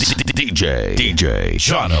DJ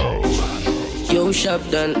Jono. Yo, shop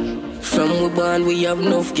done. From we born, we have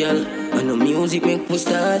enough, girl. And the music make we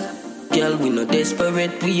start. Girl, we not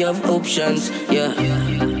desperate, we have options, yeah.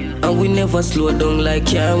 And we never slow down like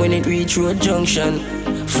car when it reach road junction.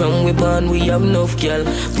 From we born, we have enough, girl.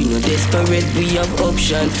 We not desperate, we have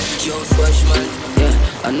options. Yo, swash man,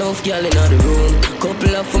 yeah. Enough girl in the room.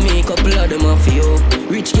 Couple up for me, couple of them up for you.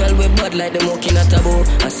 Rich girl we bad like them walking at a bow.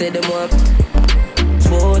 I said them up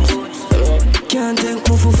sport. Can't take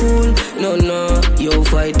me for fool, no, yo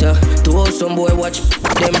fighter. To all some boy watch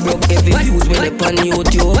them broke every views when they pan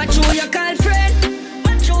YouTube. Watch who you call friend.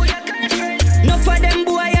 No for them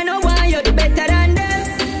boy, you know why you do better than them.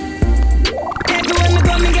 Everywhere me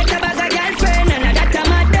go, me get a bag of girlfriend, and that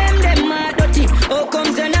time at them mad dirty. Oh,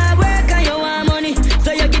 come to now work and you want money,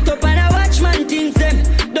 so you get up and a watch man things them.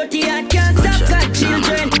 Dirty heart can't stop got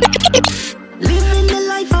children. Living the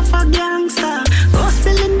life of a gangster,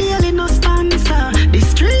 hustling daily no sponsor. The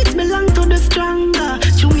streets belong to the stronger.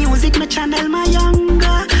 To music me channel my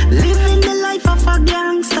younger. Living the life of a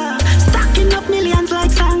gangster, stacking up millions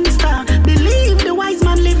like sangster. Believe the wise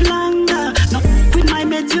man live longer. No with my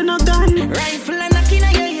meds you no gun. Rifle and knocking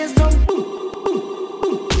on your ears down.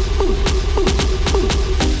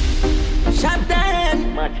 Shot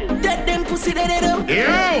down. Dead them pussy dead out.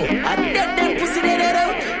 I dead them pussy dead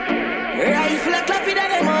out. Rifle a clap it at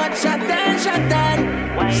them out. Shot down, shot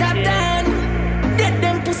down, shot down. Dead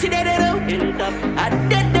them pussy dead out. I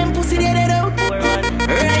dead them pussy dead out.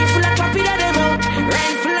 Rifle a clap it at them out.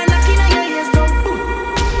 Rifle a knocking on your ears down.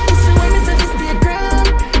 Pussy when it's a stay ground.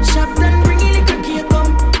 Shot down, bring it the cookie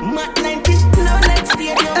come. Mat 90, no like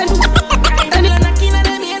stadium. Rifle a knocking on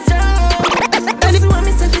them ears down. Pussy when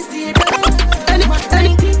it's a stay ground. Mat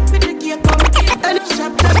 90, with the cookie come.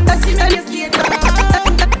 Shot down, pussy when it's stay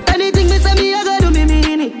ground. Anything me say me, I gotta do me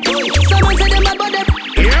mean it. Someone say them about them.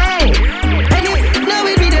 Now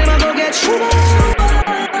we be them, I go get sugar.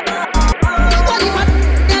 What if I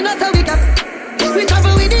not how we got? We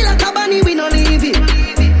travel with it like a bunny, we no leave it.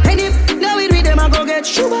 Now we be them, I go get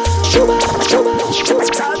sugar.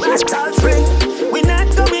 Salt spring, we not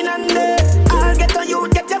going under. I'll get on you,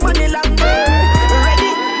 get your money longer.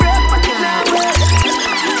 Ready, break, but it now work.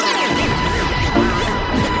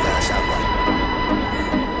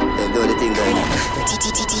 Do the thing going on.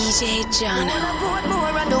 DJ Jono.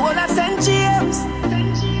 More and the whole of St. James.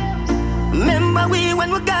 Remember we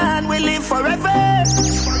when we're gone, we live forever.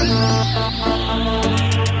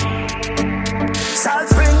 Salt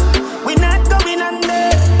Spring, we not going under.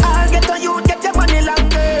 I'll get on you, get your money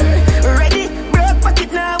longer. Ready, broke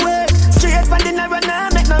pocket now work. Straight from the narrow now,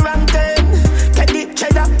 make no wrong turn. Teddy,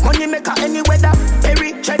 cheddar, money maker any weather.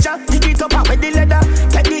 Perry, treasure, dig it up out with the leather.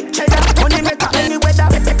 Teddy, cheddar, money maker any weather.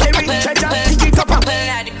 Perry, treasure, dig it up out.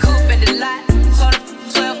 Out the coupe and the lot. Sold a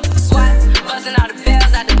 12 swat. Buzzing all the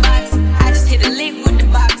bells out the box. I just hit a lick with the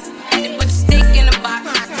box. Had to put the stick in the box.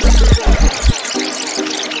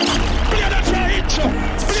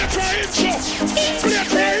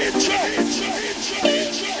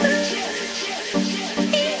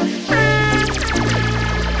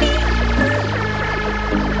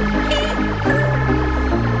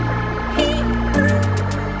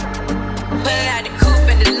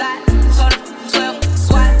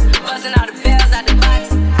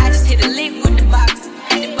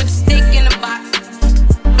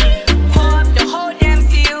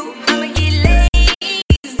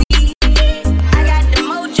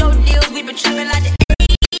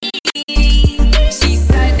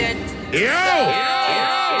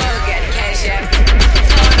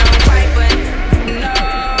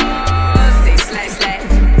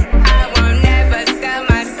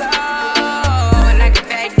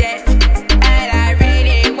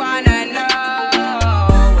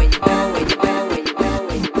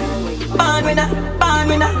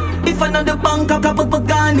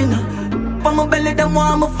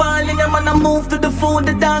 Move to the food,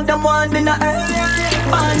 the dog, them want in the air.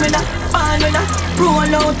 Born winner,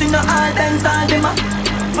 roll out in the all times, all them a.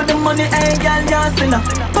 For the money, hey, girl, just enough.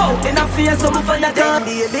 Go in a face, so before you come.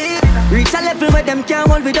 Reach a level where them can't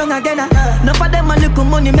hold we down again. Enough of them a little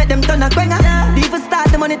money, make them turn a quenga. Even start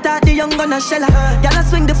the money, talk the young gun a shella. Y'all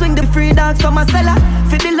swing the free dogs from a cellar.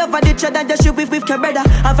 For the love of the cheddar, just shoot with Cabrera.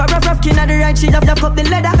 Have a rough kin at the right, she have up the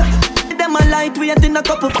leather. Them a light, we ain't in a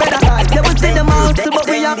couple feather. They will see them out, but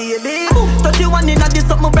we are 31 in a this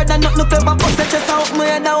up, my brother, not no clever. Bust the chest out, my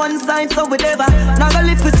head on one side, so whatever. Now go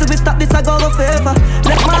live with, so we stop this, I go forever.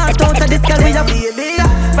 Let my heart out of this, girl, we have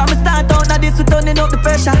from the start out of this, we turning up the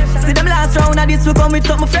pressure. See them last round of this, we come with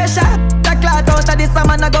something fresher. That clout out of this, I'm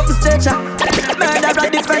gonna go for stretcher. Murder,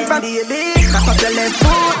 right different from Cock up your left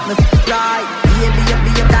foot, me right. Baby,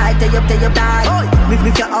 you tight, up tight.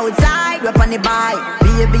 If you're outside, we're on the bike.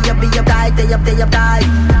 Baby, be up tight, stay up tight.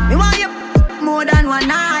 Me want you more than one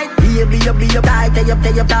night. Baby, be up tight, stay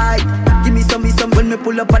up tight. Give me some when me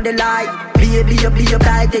pull up on the light. Baby, be up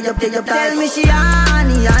tight, stay up tight. Tell me she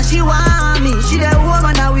honey and she want me. She the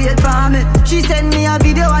woman that wait for me. She send me a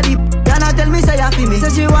video of the and I tell me say you feel me. Say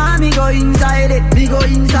she want me go inside it. Me go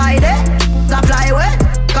inside it. So fly away.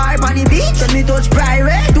 Car on the beach, when me touch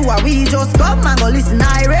private. Do a we just come and go listen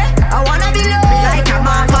irate. I wanna be loved like I'm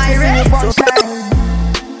a pirate. So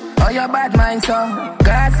oh, your bad mind, so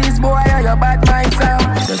glasses, boy, oh, your bad mind, so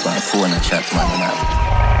Step on phone and chat, man.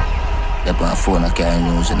 Step on phone and carry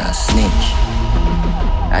news and a snitch.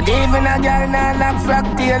 And even a girl nah knock frack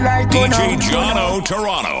tail like DJ Jono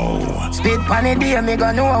Toronto. Spit pan the day, me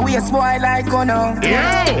gon' know a waste boy like Uno.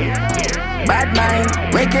 Bad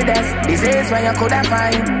mind, wickedest disease when you coulda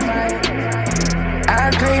find.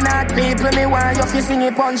 All clean out people, me want you fi sing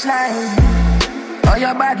a punchline. Oh,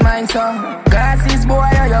 your bad mind, so glasses, boy,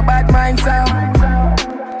 oh, your bad mind, so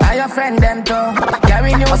how your friend them too?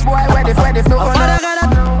 Carry news, boy, where the flow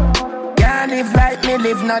can't live like me,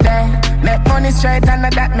 live no day. Make money straight and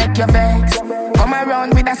that make you vex. Come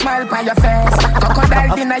around with a smile on your face.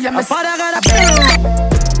 Crocodile dinner, you miss a beg.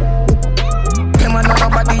 Them on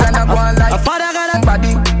nobody and I go on like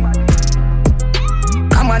somebody.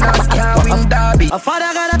 Come on, us can't win derby.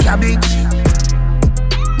 Cabbage.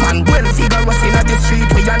 Man, well figure us in the street,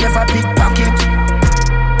 we a never pickpocket.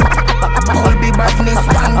 All be badness,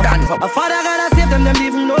 one gun. A father gotta save them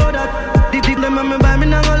even know that. The dick them on me buy me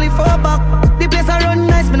now only 4 back. The place I run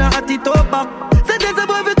nice, me not at the top back. Sentence a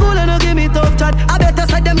boy fi cool and no give me tough chat. I better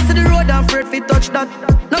side them to the road and afraid fi touch that.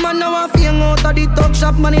 No man now a fing out of the talk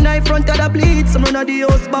shop. Man in the front of the bleed, some run of the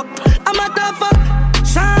house back. I'm a tough fuck,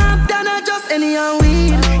 sharp than a just any and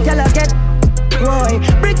weed. Y'all a get boy,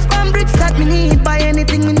 bricks from bricks that me need. Buy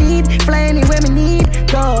anything me need, fly anywhere me need.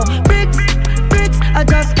 Go, bricks, I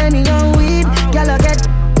just any and weed. Y'all a get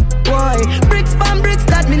boy, bricks from bricks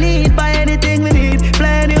that me need. Buy anything me need,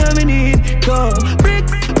 fly anywhere me need. Go,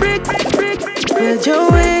 bricks, spread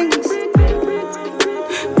your wings.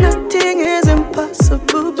 Nothing is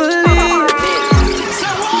impossible, believe.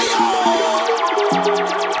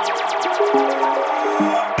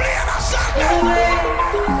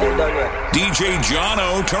 DJ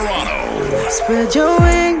Jono Toronto. Spread your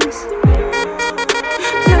wings.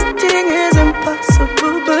 Nothing is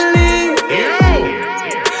impossible, believe.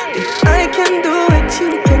 If I can do it,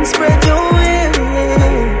 you can spread your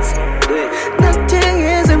wings. Nothing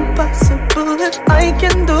is impossible. If I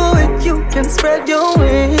can do it, you can spread your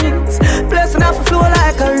wings. Blessing off a flow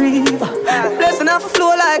like a river. Blessing off a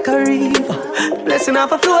flow like a river. Blessing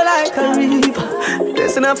off a flow like a river.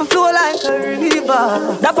 Blessing off a flow like a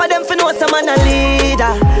river. Dapper them fi know some man a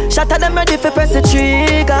leader. Shatter them ready fi press the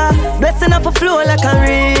trigger. Blessing off a flow like a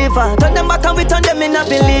river. Turn them back and we turn them in a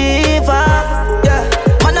believer. Yeah.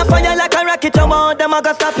 Man a fire like a rocket, you want them a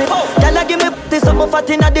go stop it. Y'all give me this up fat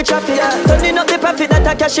inna the traffic. Turning up the profit that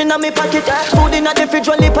I cash inna me pocket. Food inna the fridge,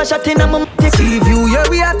 only a shot inna my tick. See view, yeah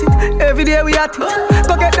we at it. Every day we at it.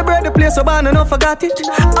 Go get the bread, the place so bad and no forgot it.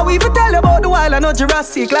 I will even tell you about the wild and no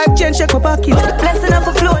Jurassic. Like change shake up pocket. Blessing off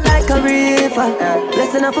a flow like a river.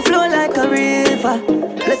 Blessing off a flow like a river.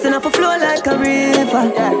 Blessing off a flow like a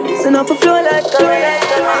river. Blessing off a flow like a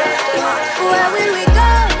river. Where will we go?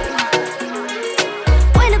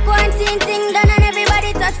 When the quarantine thing done and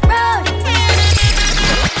everybody touch road.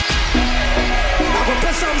 I go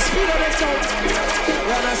put some speed on it out.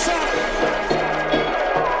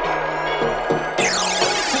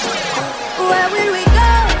 Where will we go?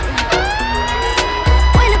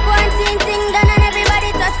 When the quarantine thing done and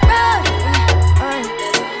everybody touch road.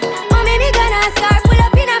 Mommy, me gonna start, pull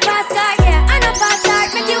up in a fast car, yeah. I know fast start,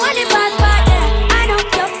 make you want the fast part, yeah. I know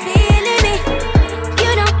you're feeling me,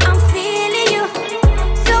 you know I'm feeling you.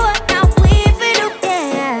 So what now we feel do,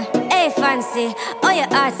 yeah. Hey fancy, oh your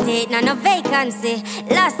heart state, now no vacancy.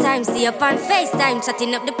 Last time see up on FaceTime,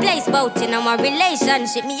 chatting up the place, bout in our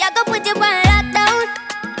relationship. Me I go put you on lockdown.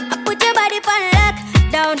 Put your body on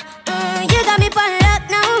lockdown. You got me on lock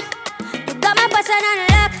now. You got my passion on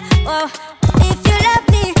lock. Oh, if you love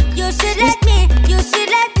me, you should let me. You should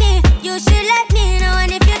let me. You should let me know.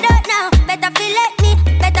 And if you don't know, better feel let me.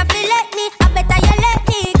 Better feel let me. I better you let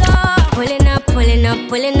me go. Pulling up, pulling up,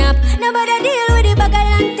 pulling up. Nobody deal with the bag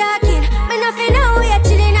and talking. Me nothing know we are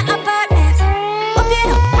chilling in an apartment. Hope you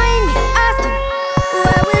don't mind me asking,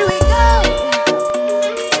 where will we go?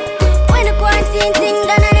 When the quarantine thing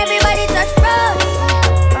done and everybody touch road.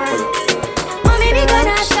 Mommy, we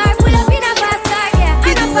gonna start, pull up in a fast car, yeah.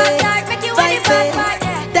 I know fast start, make you want the fast part,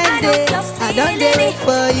 yeah. I know you're feeling me.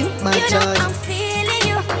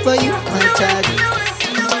 for you, my charge.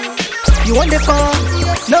 You want the phone?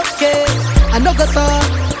 No care. I no go talk.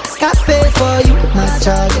 Scarface for you, my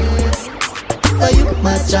charge. For you,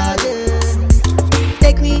 my charge.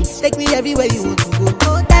 Take me everywhere you want to go.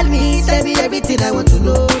 Oh, tell me everything I want to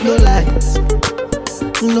know. No lies,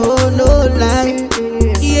 no lie.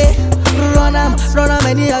 Yeah, run am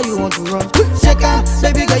anyhow you want to run. Check out,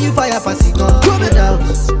 baby girl, you fire pass it gun.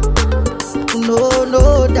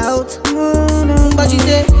 No doubt. But you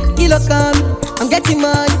say, kilo come, I'm getting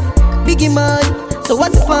money, biggie money. So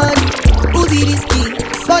what's the fun? Who be risky?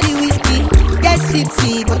 Body whiskey, get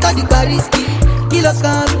tipsy, but all the bar risky. Kilo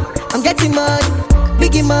come, I'm getting money,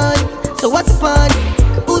 biggie money. So what's the fun?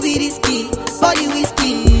 Who be risky? Body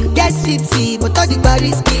whiskey, get tipsy, but all the bar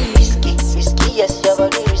risky. Risky, yes, your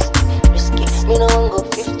body risky. Me no want go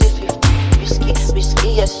 50-50. Risky,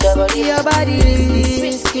 yes, your body risky.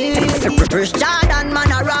 First Jordan,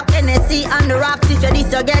 man, a rock NSC and the rocks. If you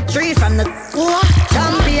this, you get 3 from the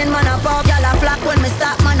champion, man, a pop. Y'all a flock when me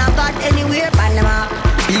stop, man, I got anywhere, Panama.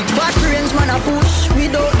 Big fat range, man, a push.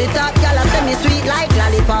 Without the top, y'all a semi sweet like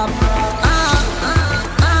lollipop.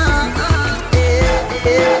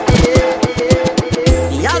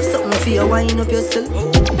 You have something for you, wind up yourself.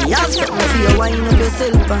 You have something for you, wind up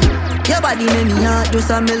yourself. Your body make me heart just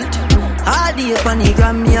a melt. All day up on the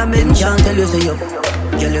gram, me a melt. Can't tell you, say you,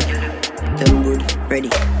 girl, you, damn good, ready.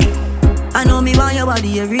 I know me want your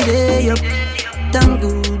body every day, yup. Damn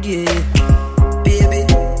good, yeah. Baby,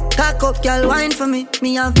 cock up, girl, wine for me.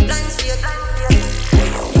 Me have plans for you.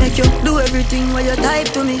 Make you do everything while you type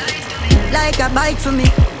to me. Like a bike for me.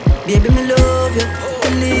 Baby, me love you,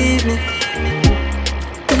 believe me.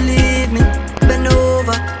 Believe me, bend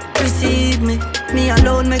over, receive me. Me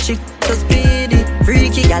alone make she so speedy.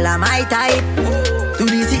 Freaky, girl, I'm my type. Do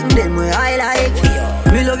the sitting them where I like.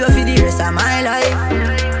 Me love you for the rest of my life.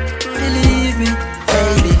 Believe me,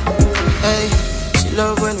 baby. Hey, she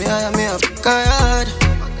love when we hire me up card.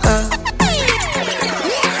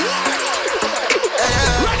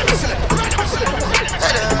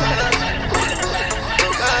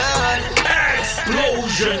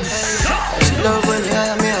 Explosion. She love when we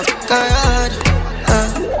hire me up card.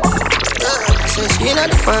 Say she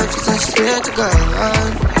ain't the first, she's straight to God.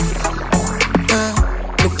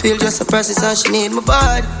 The pill just a process and she need my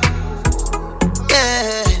body.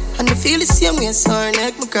 Yeah, and I feel the same way, so her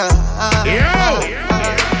neck my cry.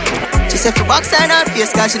 She said for box her not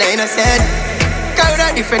face, cause she not innocent. Carry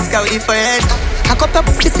that difference, cause we different. I cup up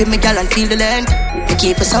the fit me girl and feel the length. I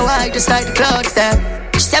keep her so high, just like the clouds there.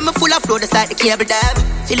 She said me full of flow, just like the cable dam.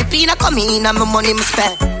 Filipina come in and my money me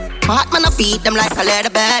spend. My heart man I beat them like a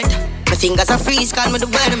leather belt. My fingers are freeze, call me the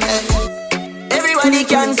weatherman. Everybody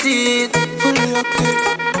can see it.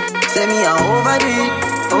 Say me a overdo it,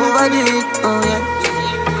 oh yeah.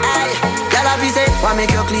 Aye, y'all have say, why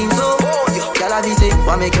make you clean so? Y'all have say,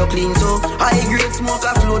 why make you clean so? High grade smoke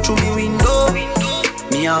a flow through me window.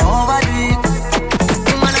 Me a overdo it.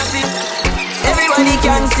 Woman a fit. Everybody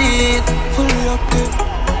can see it.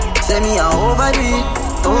 Say me a overdo it,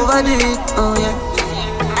 oh yeah.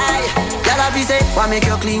 Aye, y'all have say, why make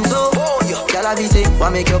you clean so? Y'all have say, why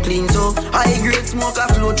make you clean so? High grade smoke a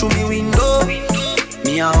flow through me window.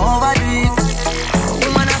 Me a overdo it.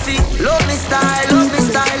 Woman a fit. Love me style,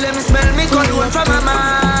 let me smell me cologne from my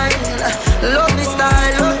mind. Love me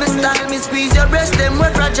style, me squeeze your breast, them we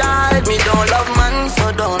fragile. Me don't love man,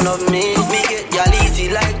 so don't love me. Me get y'all easy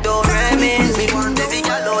like Doremi. Me want the big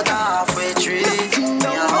girl out halfway tree. Me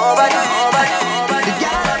a overdo it. The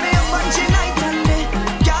girl on me up when she night and day.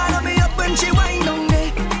 Girl on me up when she wind on me.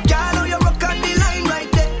 Girl on you rock on the line right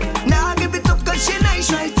there. Now give it up 'cause she nice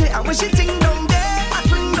right there. And when she ting down there.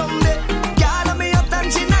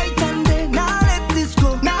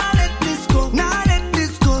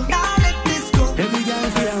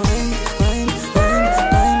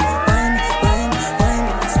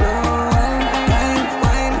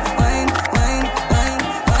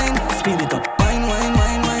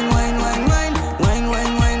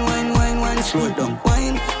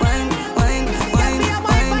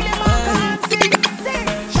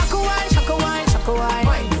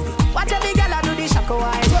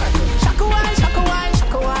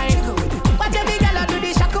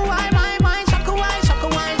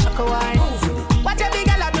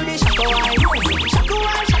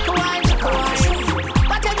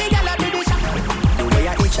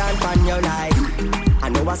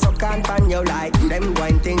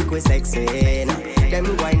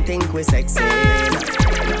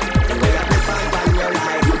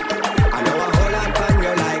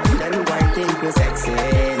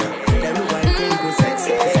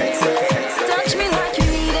 Touch me like you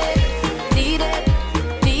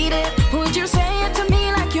need it. Would you say it to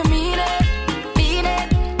me like you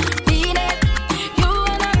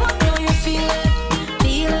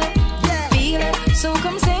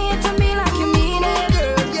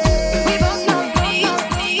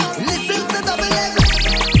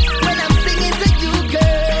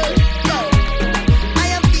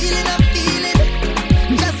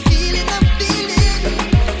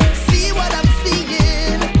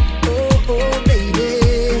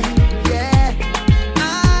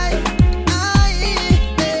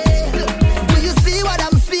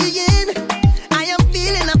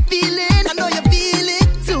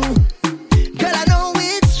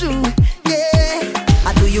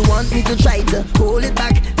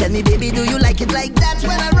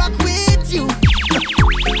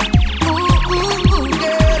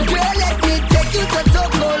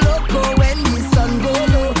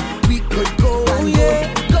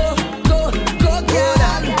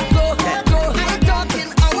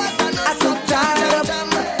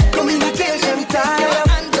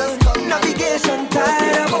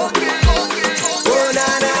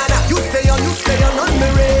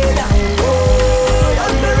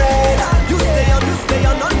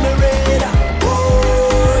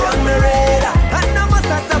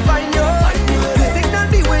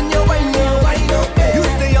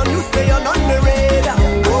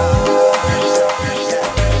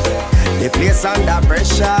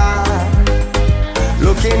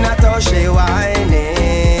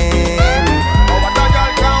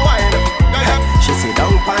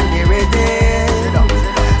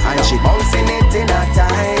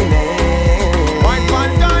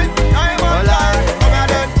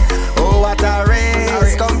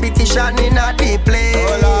a the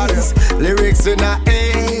place. Lyrics in a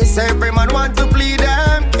ace, every man want to plead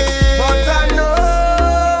them case. But I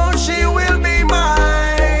know she will be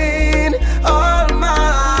mine, all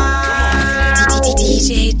mine.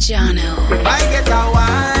 DJ Jono. If I get a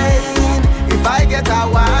wine, if I get a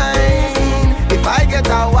wine, if I get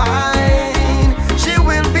a wine, she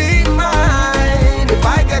will be mine. If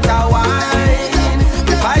I get a wine,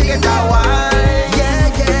 if I get a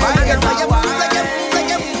wine, if I get a wine.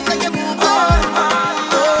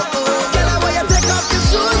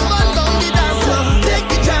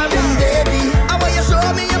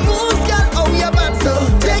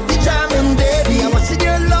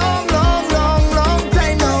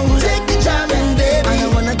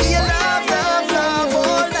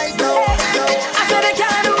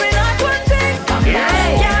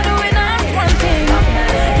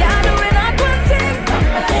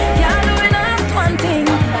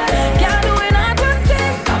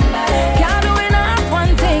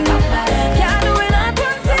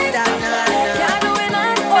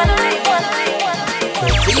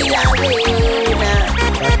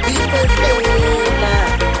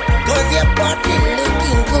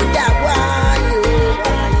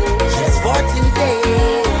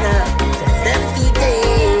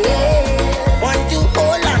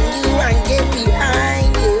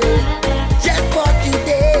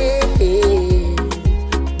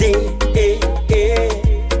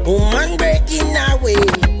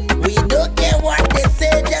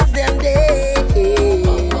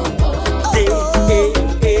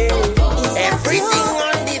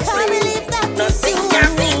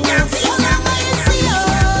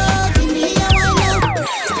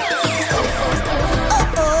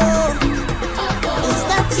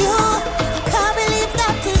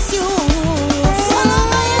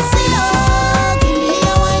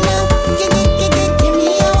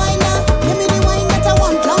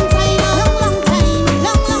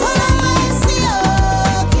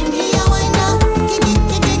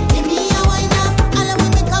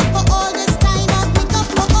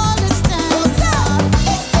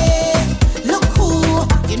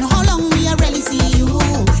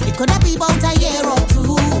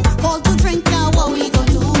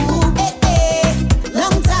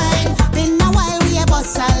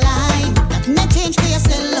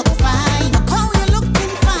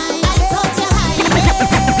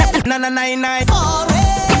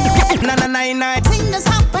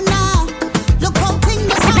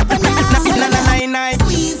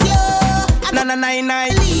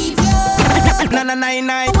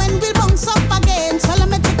 When we bounce up again, so let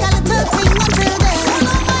me take a little thing until then.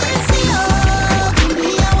 Give me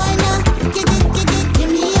a wine, give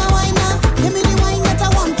me a wine, give me the wine that I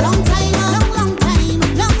want, long time, long time,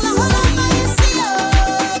 long. So long I see you.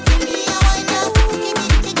 Give me a wine, give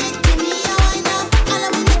me a wine, and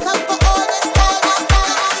let me make up for all this time.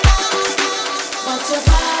 But your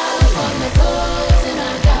bag on the clothes in a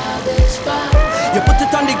garbage bag. You put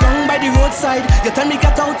it on the ground by the roadside. You tell me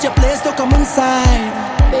get out your place to come inside.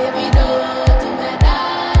 Baby, don't do me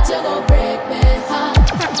that, you gon' break me heart.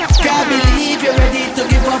 Can't believe you're ready to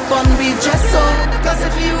give up on me just so. Cause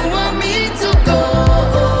if you want me to go,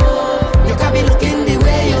 you can't be looking the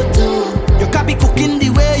way you do. You can't be cooking the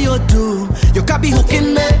way you do. You can't be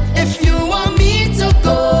hooking me. If you want me to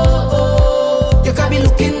go, you can't be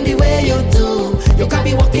looking the way you do. You can't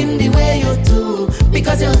be walking the way you do.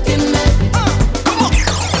 Because you're hooking me. Come on.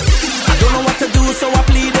 I don't know what to do, so I'm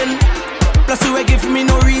pleading. Plus you ain't give me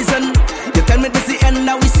no reason. You tell me this the end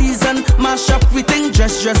of we season. Mash up everything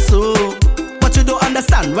dress so. But you don't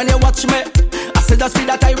understand when you watch me. I said just feel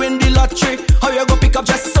that I win the lottery. How you go pick up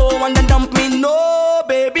just so and then dump me? No,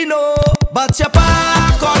 baby, no. But you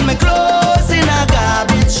pack all my clothes in a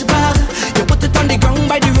garbage bag. You put it on the ground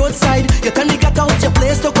by the roadside. You tell me get out your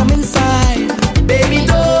place to come inside. Baby,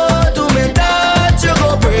 don't do me that, you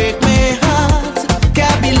go break my heart.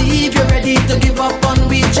 Can't believe you're ready to give up on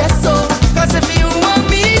me just so. Cause if you want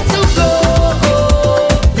me to go,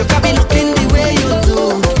 you can't be looking the way you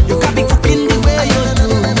do. You can't be cooking the way you do.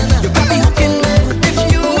 You can't be hooking me. If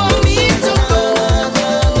you want me to go,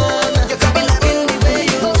 you can't be looking the way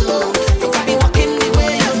you do. You can't be walking the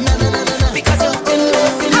way you do. Because you're hooking me.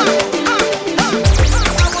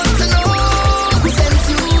 I want to know who sent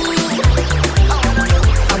you.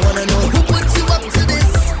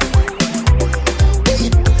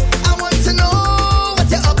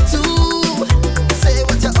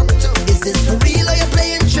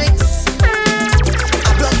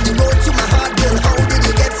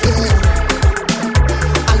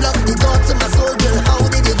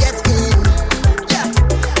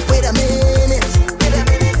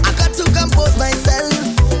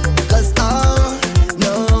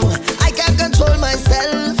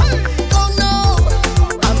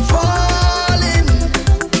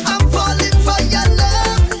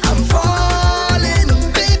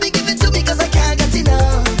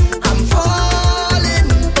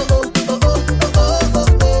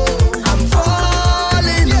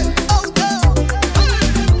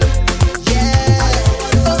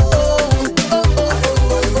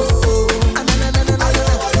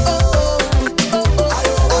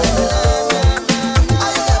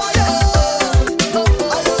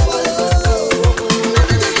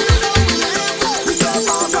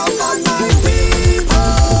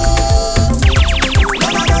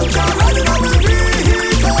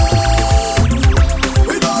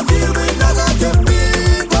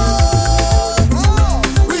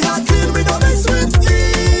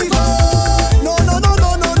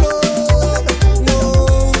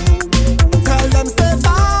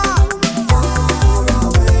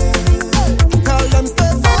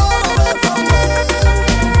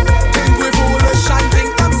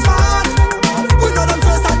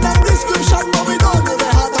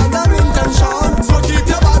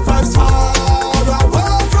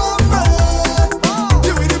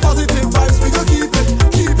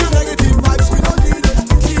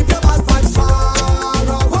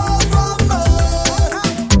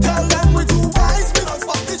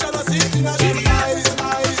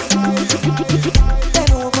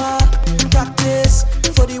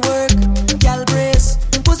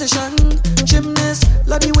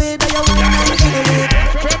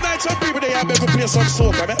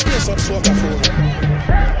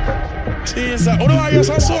 yes,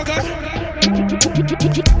 I saw that.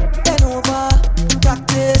 Bend over,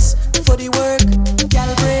 practice for the work,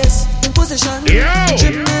 gal brace, position,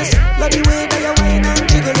 gymnast, love the way that you whine and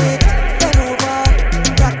jiggle it. Bend over,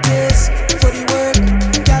 practice for the work,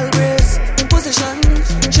 gal brace, position,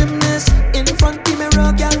 gymnast, in front the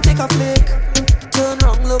mirror, gal take a flick, turn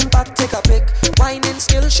round, look back, take a pic, whining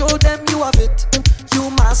skill, show them you have it. You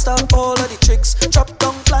master all of the tricks, drop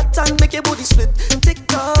down flat and make your body split. Tick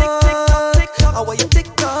tock, how are you tick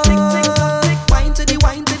tock? Wine to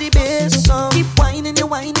the bass sound. Keep whining your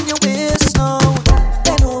waist sound.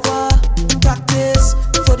 Bend over, practice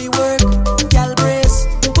for the work, gal brace,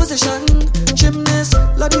 position, gymnast,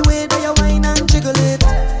 love the way that you whine and jiggle it.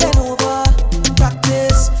 Bend over,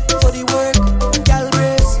 practice for the work, gal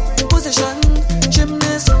brace, position,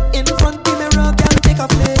 gymnast, in front the mirror, gal take a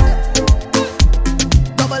flick.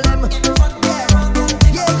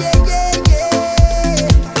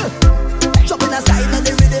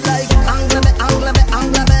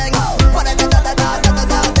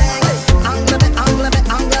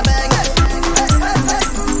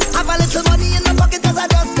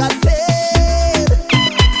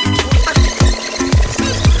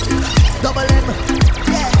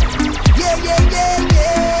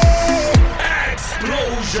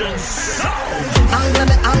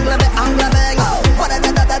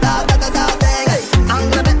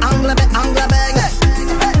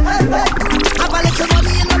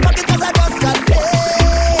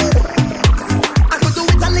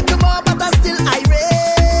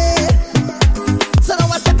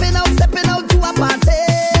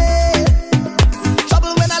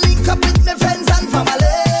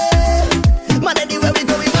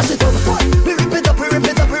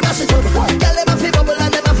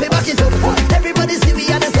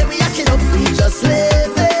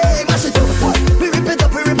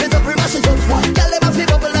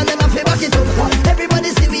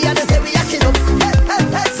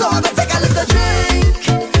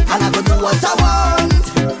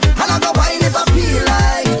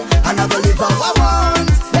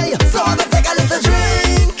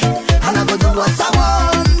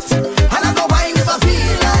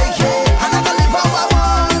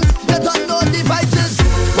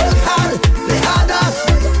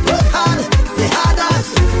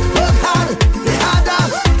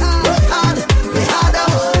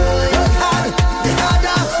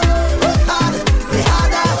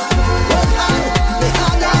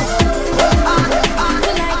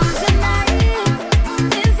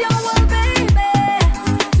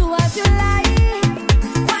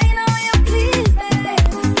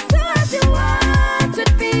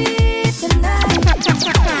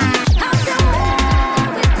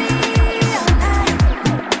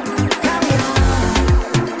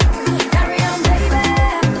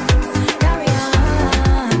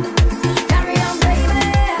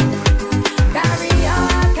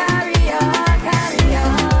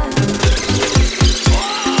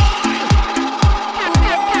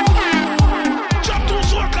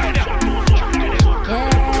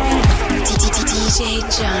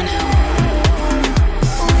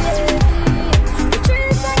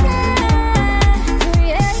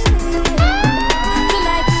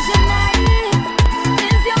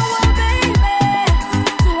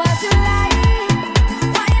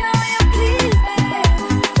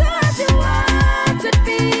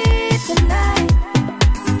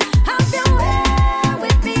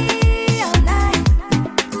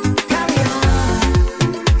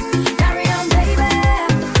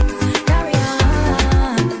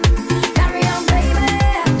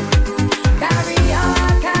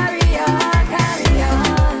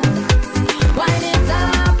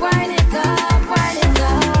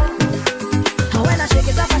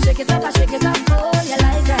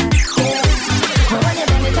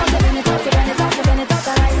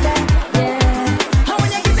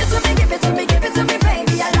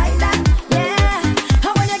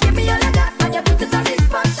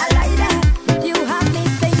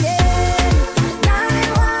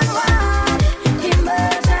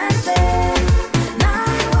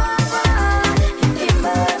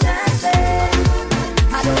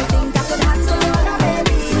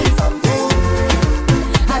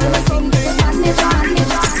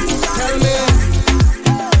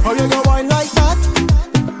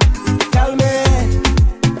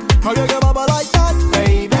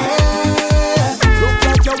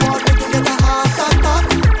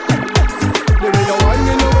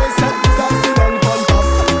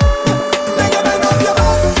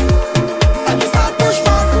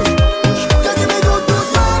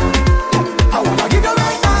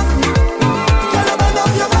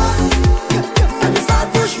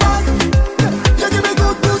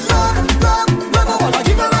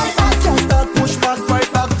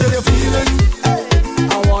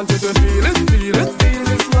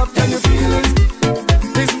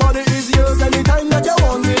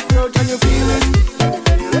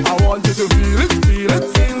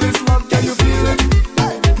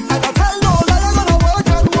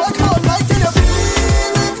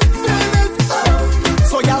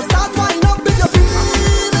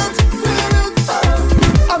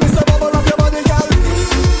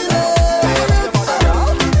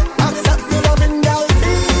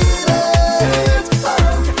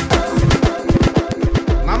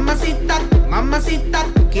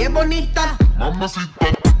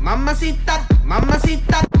 Mamacita,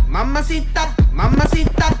 mamacita, mamacita,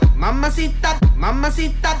 mamacita, mamacita,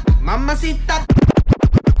 mamacita, mamacita,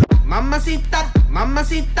 mamacita,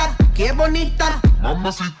 mamacita, qué bonita,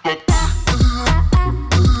 mamacita.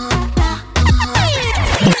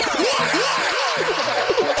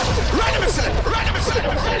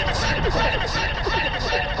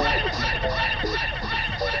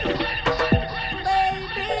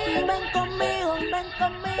 Baby, ven conmigo,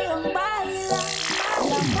 baila.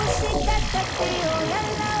 La música te tiro y en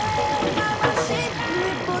la veo mamacita.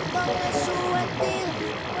 Louis Vuitton es su vestido,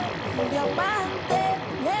 diamante.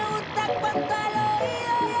 Le gusta cuando al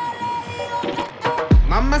oído yo le digo que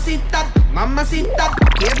Mamacita, mamacita,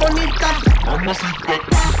 qué bonita, mamacita.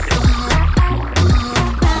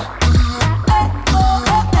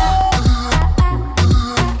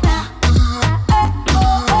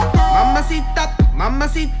 Mamacita,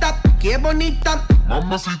 mamacita, qué bonita,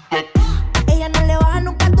 mamacita. ella no le baja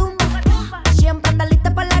nunca tumba. Siempre anda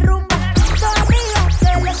lista para la rumba. Todavía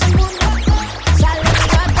se le segunda. Sale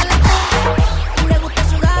y hasta la tumba. Le gusta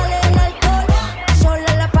sudarle el alcohol.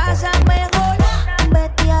 Sola la pasa mejor.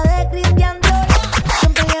 Vestida de Christian Dior.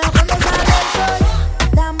 Siempre llega cuando sale el sol.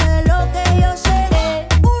 Dame de lo que yo sé.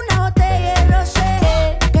 Una botella de rosé.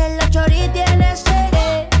 Que la chori tiene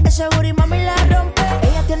sed. Ese booty mami la rompe.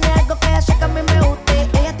 Ella tiene algo que hace que a mí me guste.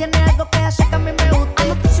 Ella tiene algo que hace que a mí me guste.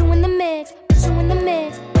 I'ma put you in the mix. Put you in the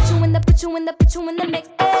mix. Put you in the mix.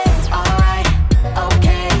 Alright,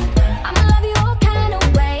 okay. I'ma love you all kind of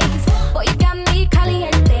ways. Boy, you got me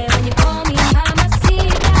caliente when you call me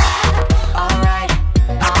mamacita. Alright,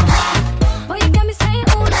 boy, you got me saying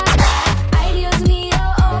ooh la la. Ay, Dios mío,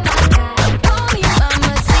 oh my God. Call me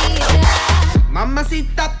mamacita.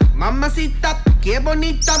 Mamacita, mamacita, qué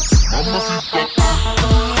bonita, mamacita.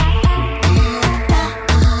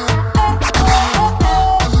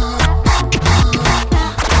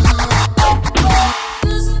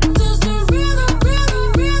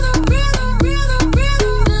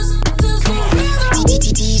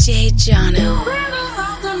 DJ Jono.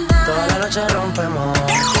 Toda la noche rompemos,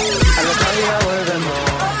 al otro día volvemos.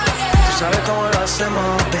 Tú sabes cómo lo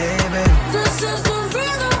hacemos, baby.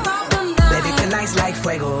 Baby, tonight's like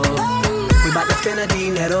fuego. We bout to spend the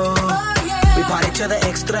dinero. We party to the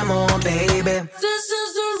extremo, baby.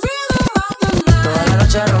 Toda la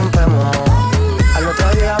noche rompemos, al otro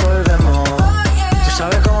día volvemos. Tú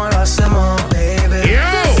sabes cómo lo hacemos, baby.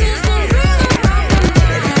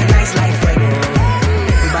 Baby, tonight's like fuego.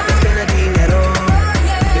 We bout to spend the dinero.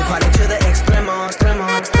 We party to the extremo, extremo,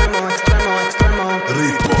 extremo, extremo, extremo.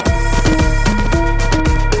 Rico.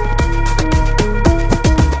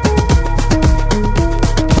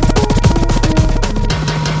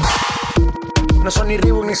 No son ni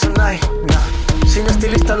Reebok ni Sonai, nah. Sin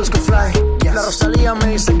estilista luzco fly, yes. La Rosalía me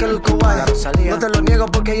dice que luzco guay. No te lo niego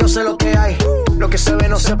porque yo sé lo que hay. Lo que se ve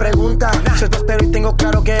no se pregunta, nah. Si te espero y tengo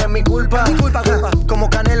claro que es mi culpa, culpa. Como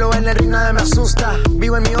Canelo en el ring nadie me asusta.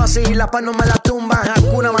 Vivo en mi oasis y la paz no me la tumba.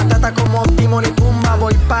 Hakuna Matata como Timon y Pumba.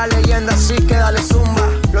 Voy pa' leyenda así que dale zumba.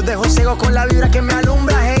 Los dejo ciego con la vibra que me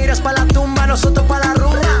alumbra. Haters pa' la tumba, nosotros pa' la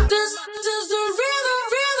rumba.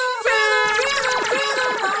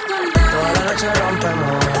 Toda la noche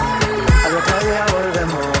rompemos, al otro día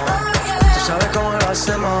volvemos. Tú sabes cómo lo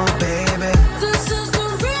hacemos, baby.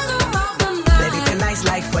 Baby, tonight's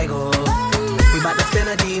like fuego. We bout to spend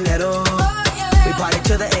the dinero. We party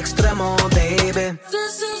to the extremo, baby.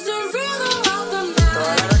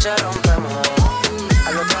 Toda la noche rompemos,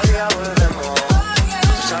 al otro día volvemos.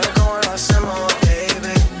 Tú sabes cómo lo hacemos,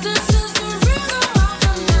 baby.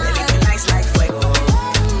 Baby, tonight's like fuego.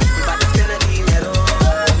 We bout to spend the dinero.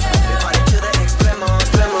 We party to the extremo,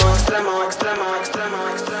 extremo.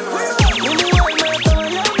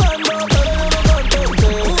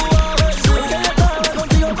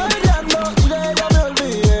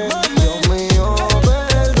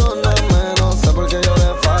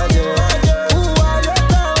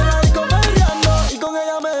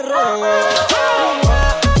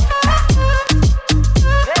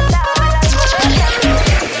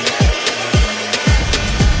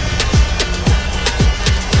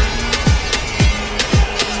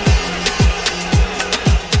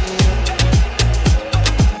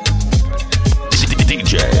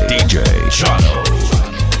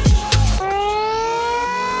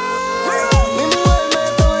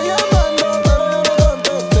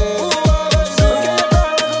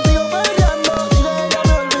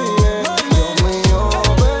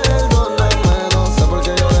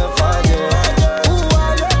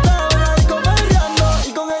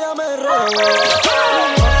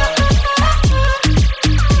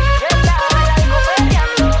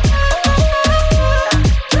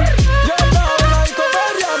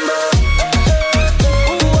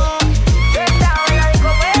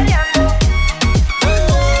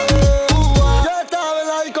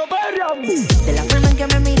 De la forma en que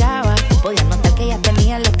me miraba, podía notar que ella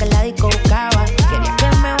tenía lo que la disco buscaba. Quería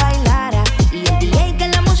que me bailara y el DJ que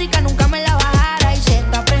la música nunca me la bajara. Y se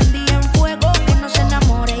está prendida en fuego, que no se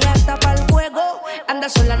enamore, ella está para el juego. Anda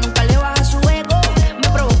sola, nunca le baja su ego. Me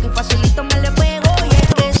provoca y facilito me le pego. Y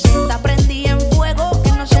es que se está prendida en fuego,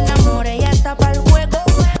 que no se enamore, ella está para el juego.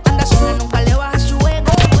 Anda sola, nunca le baja su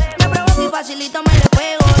ego. Me provoca y facilito me le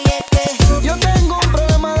pego. Y es que yo tengo un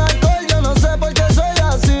problema de alcohol, yo no sé por qué soy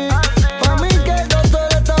así. Pa' mí que el doctor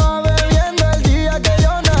estaba bebiendo el día que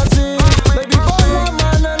yo nací. Baby, pon la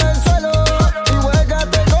mano en el suelo y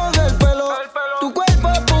huélgate con el pelo. Tu cuerpo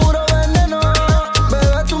es puro veneno,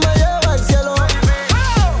 bebé, tú me llevas al cielo.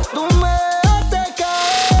 Tú me dejaste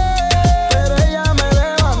caer, pero ella me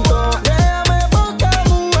levantó. Déjame poca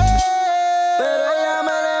mujer, pero ella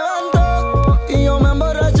me levantó. Y yo me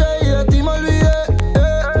emborraché y de ti me olvidé.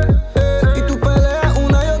 Y tú peleas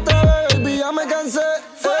una y otra vez, baby, ya me cansé.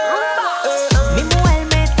 mi mujer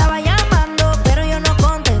me estaba llamando, pero yo no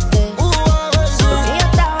contesté. Porque yo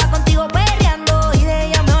estaba contigo peleando y de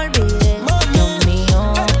ella me olvidé. Dios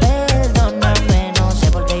mío, perdóname, no sé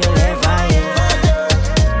por qué yo le fallé.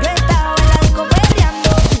 Yo estaba en la disco peleando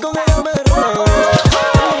y con ella me enredé.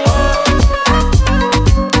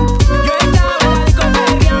 Yo estaba en la disco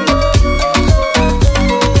peleando.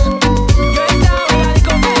 Yo estaba en la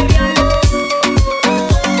disco peleando.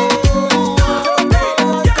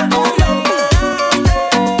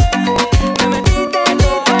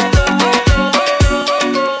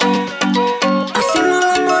 Hacemos el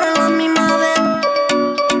amor a la misma vez.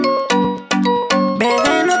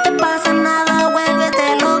 Bebé, no te pasa nada,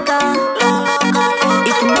 vuélvete loca.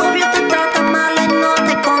 Y tu novio te trata mal y no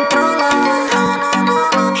te controla.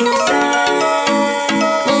 Y sé,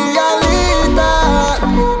 Mi diablita,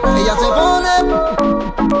 ella se pone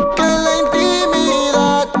que en la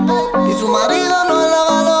intimidad y su marido no la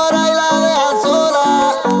valora y la deja sola.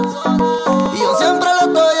 Y yo siempre la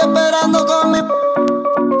estoy esperando con mi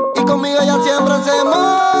y conmigo ella siempre se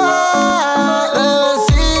moja.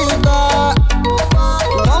 Bebecita,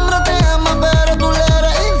 tu hombre te ama pero tú le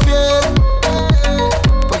eres infiel,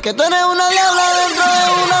 porque tú eres una diabla dentro de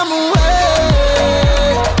una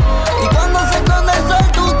mujer. Y cuando se esconde el sol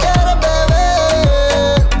tú quieres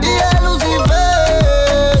beber y es Lucifer.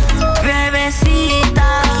 bebecita,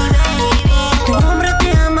 tu hombre te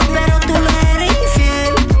ama pero tú le eres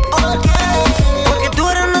infiel. Porque tú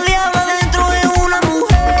eres una diabla dentro de una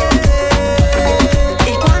mujer.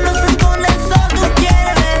 Y cuando se esconde el sol tú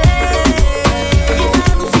quieres beber y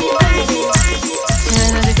es Lucifer. Si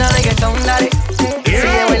necesitas reggaetón, dale.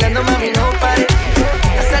 Sigue bailando, mami, no pare.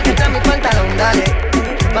 Acércate a mi pantalón, dale.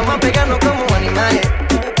 Vamos a pegarnos como animales.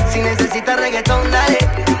 Si necesitas reggaetón, dale.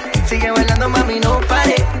 Sigue bailando, mami, no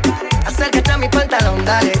pare. Acércate a mi pantalón,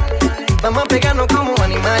 dale. Vamos a pegarnos como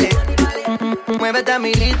animales. Muévete a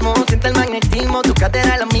mi ritmo, siente el magnetismo. Tu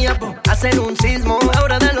cadera es la mía, hacen un sismo.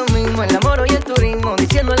 Ahora da lo mismo, el amor y el turismo.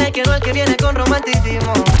 Diciéndole que no al que viene con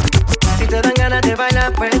romanticismo. Si te dan ganas de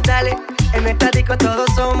bailar, pues dale. En el estático todos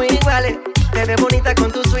somos iguales. Te ves bonita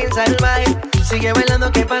con tu swing salvaje. Sigue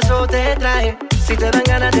bailando, ¿qué pasó? Te traje. Si te dan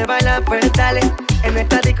ganas de bailar, pues dale. En el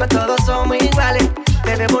estático todos somos iguales.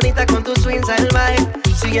 Te ves bonita con tu swing salvaje.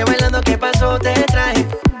 Sigue bailando, ¿qué pasó? Te traje.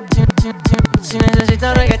 Si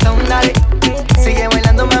necesitas reggaetón, dale. Sigue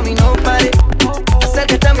bailando, mami, no pare.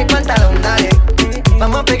 Acércate a mi pantalón, dale.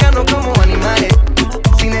 Vamos a pegarnos como animales.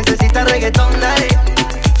 Si necesitas reggaetón, dale.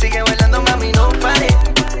 Sigue bailando, mami, no pare.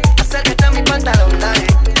 Acércate a mi pantalón, dale.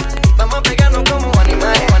 Vamos a pegarnos como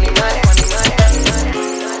animales, animales,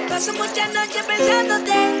 animales. Paso muchas noches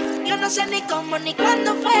pensándote. Yo no sé ni cómo ni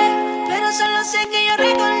cuándo fue, pero solo sé que yo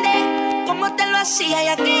recordé cómo te lo hacía y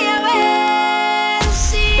aquella vez.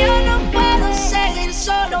 Si yo no puedo seguir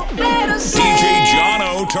solo, pero sé DJ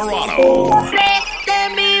Jono Toronto. de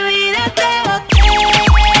mi vida te boté.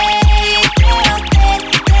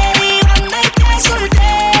 Te di banda y te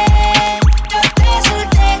solté. Yo te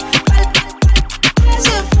solté, usted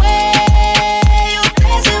se fue. Y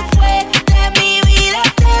usted se fue. De mi vida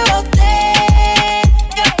te boté.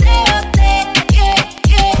 Yo te boté,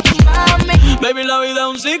 mami. Baby, la vida es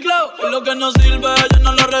un ciclo. Es lo que no sirve, yo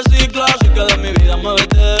no lo reciclo. Así que de mi vida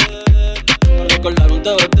muévete. No recordar un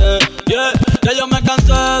TBT. Yeah, ya yo me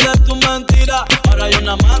cansé de tu mentira. Ahora hay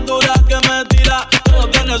una más dura que me tira. Todo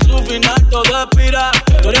tiene su final, todo expira.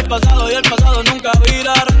 Tú eres pasado y el pasado nunca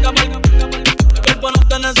vira. Arranca el cuerpo no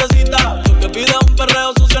te necesita. Lo que pide es un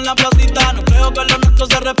perreo sucio en la placita. No creo que lo nuestro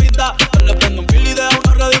se repita. Yo le prendo un pil y dejo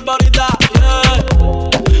una red disparita.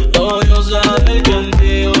 Yeah. Odio saber que en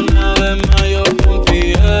ti una vez más yo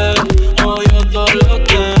confié. Odio todo lo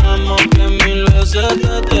que amo, que mil veces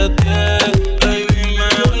te testé. Baby,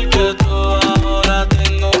 mejor que tú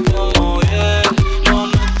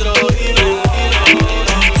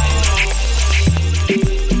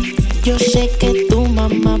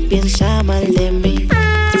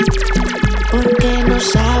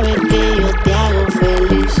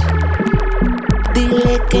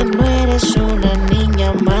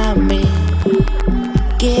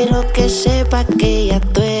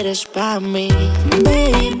mami.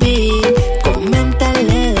 Baby,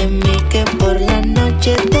 coméntale de mí que por la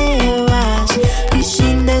noche te vas y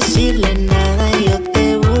sin decirle nada yo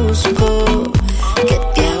te busco. Que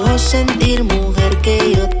te hago sentir mujer,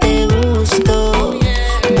 que yo te gusto,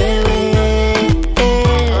 bebé.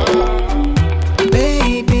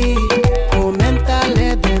 Baby,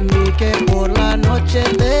 coméntale de mí que por la noche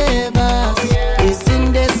te vas y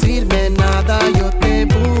sin decirme nada yo te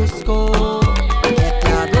busco. Que te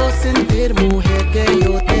hago sentir mujer, que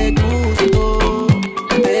yo te gusto,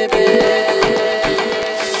 bebé.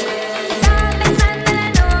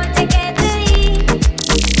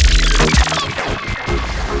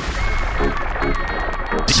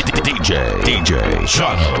 DJ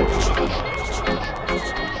Jono.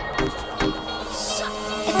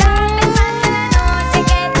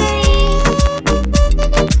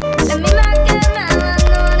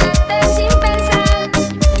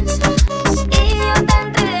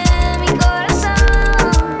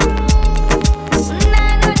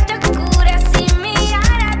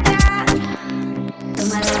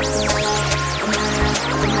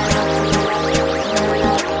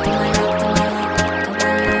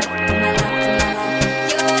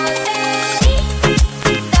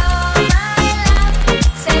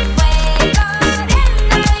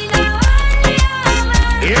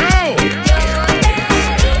 Yeah.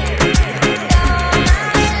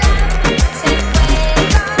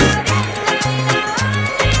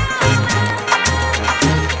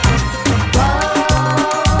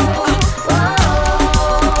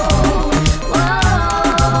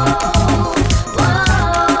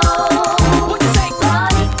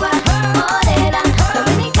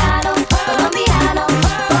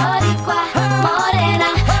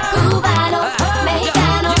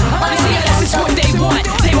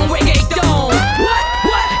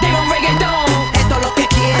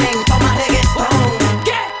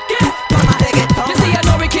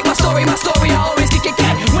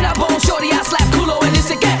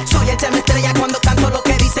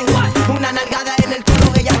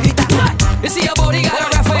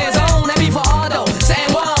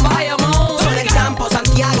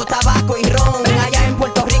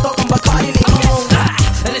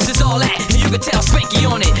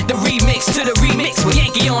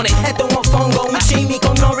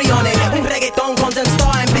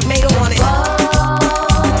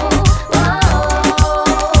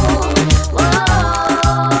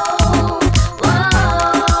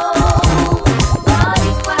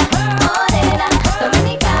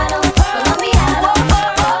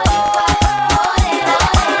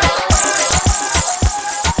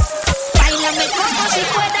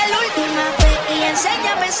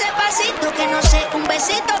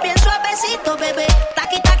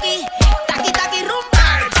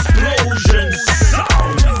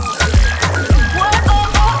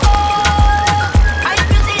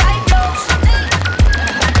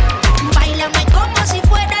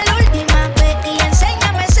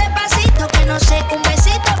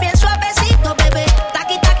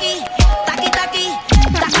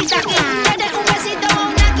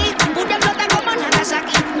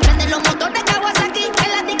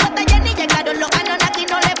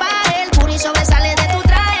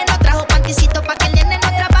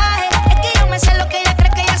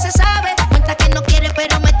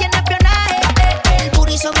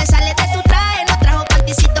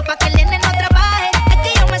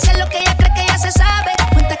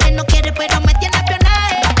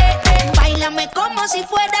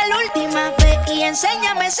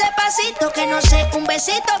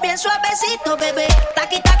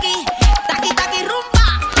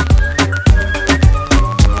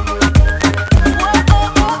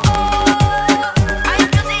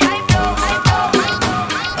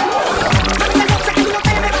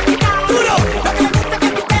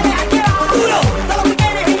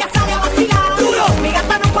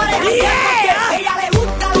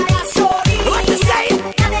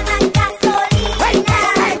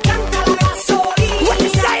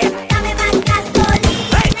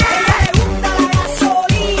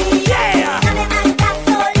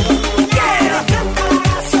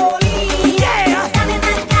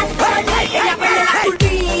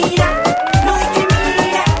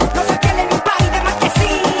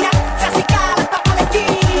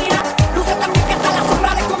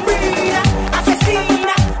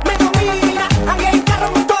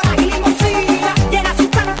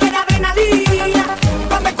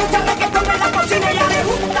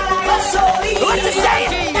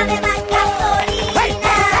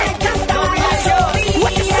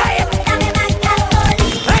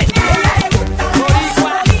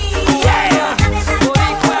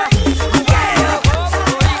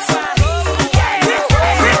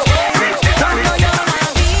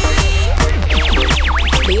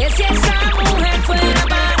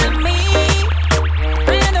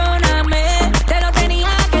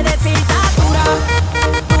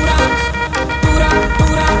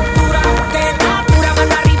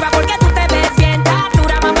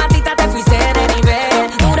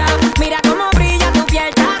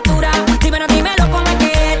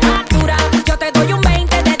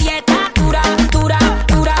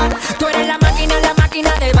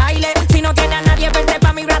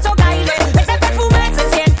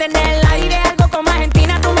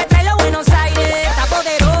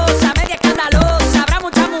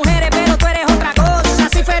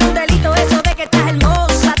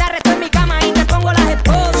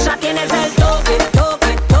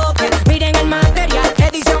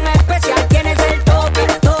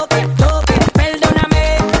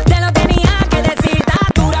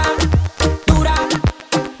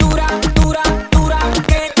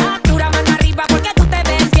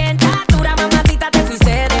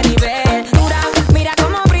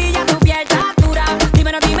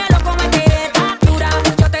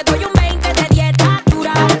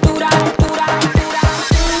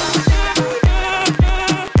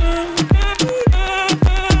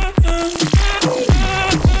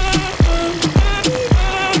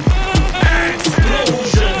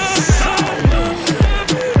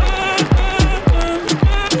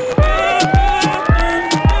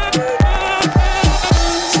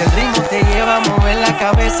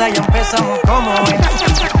 empezamos como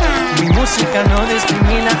es. Mi música no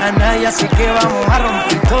discrimina a nadie, así que vamos a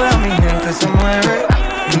romper. Toda mi gente se mueve,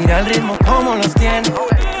 mira el ritmo como los tiene.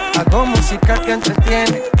 Hago música que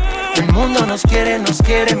entretiene. El mundo nos quiere,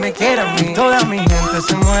 me quiere a mí. Toda mi gente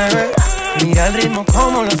se mueve, mira el ritmo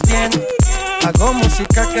como los tiene. Hago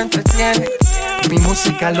música que entretiene. Mi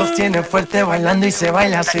música los tiene fuerte bailando y se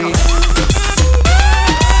baila así.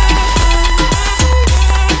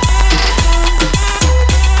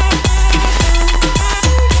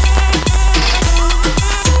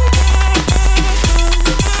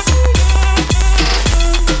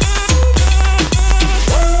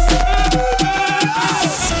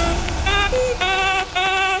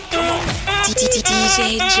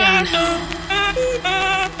 DJ Jono.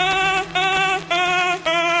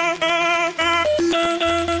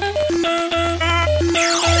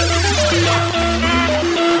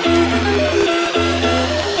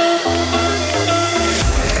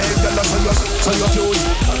 So you're cute.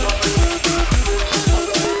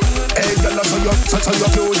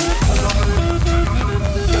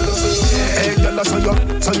 Hey, girl, so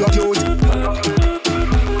you're cute.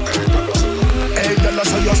 Hey, girl,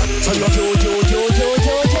 so you're cute.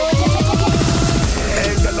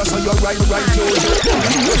 Hey, girl, so you're right, cute.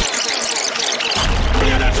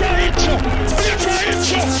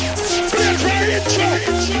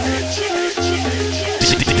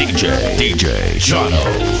 DJ Jono.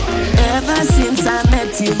 Ever since I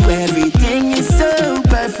met you, everything is so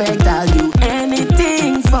perfect. I'll do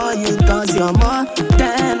anything for you, cause you're more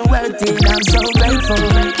than worth it. I'm so grateful.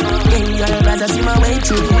 In your eyes I see my way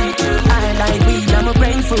through. I like weed, I'm a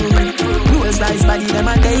brain food. Rules like body, them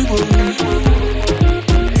a table.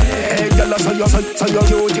 Hey, girl, so you're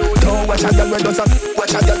cute. Don't watch a girl, when does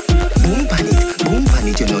watch a girl. Boom pan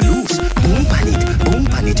it, you no lose. Boom pan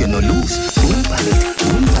it, you no lose. Boom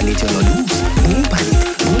pan it, you no lose.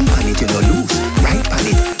 Boom pan it, you no lose. Right pan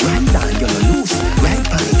it, right down, you no lose. Right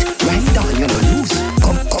pan it, right down, you no lose.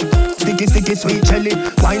 Come, sticky, sweet jelly.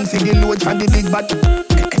 Wine for the load from the big bat.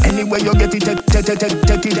 Anywhere you get it, take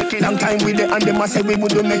it. Long time with it and them a say we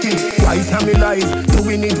wouldn't make it. Twice now me life,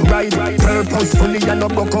 doing it right. Purposefully and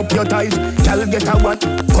not buck up your ties. Girl get a what,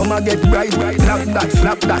 come and get right.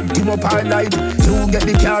 Slap that, give up her light. You get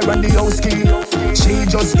the car and the house key. She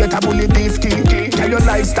just get a bully beef key. Tell your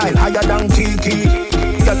lifestyle higher than Kiki.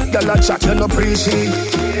 Girl a chat, you no appreciate.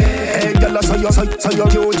 Hey girl, so you're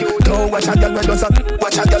cute. Don't watch a girl when does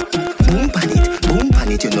watch a girl. Boom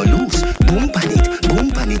pan it, you no lose. Boom pan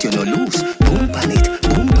it, you no lose. Boom pan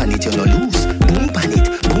it, you no lose. Boom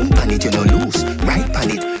pan it, you no lose. Right pan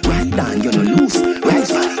it, right down, you no lose. Right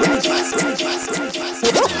pan it.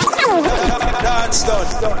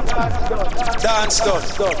 Dance done.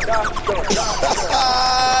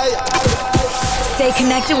 Stay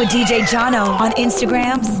connected with DJ Jono on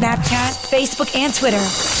Instagram, Snapchat, Facebook, and Twitter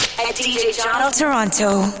at DJ Jono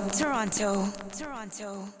Toronto.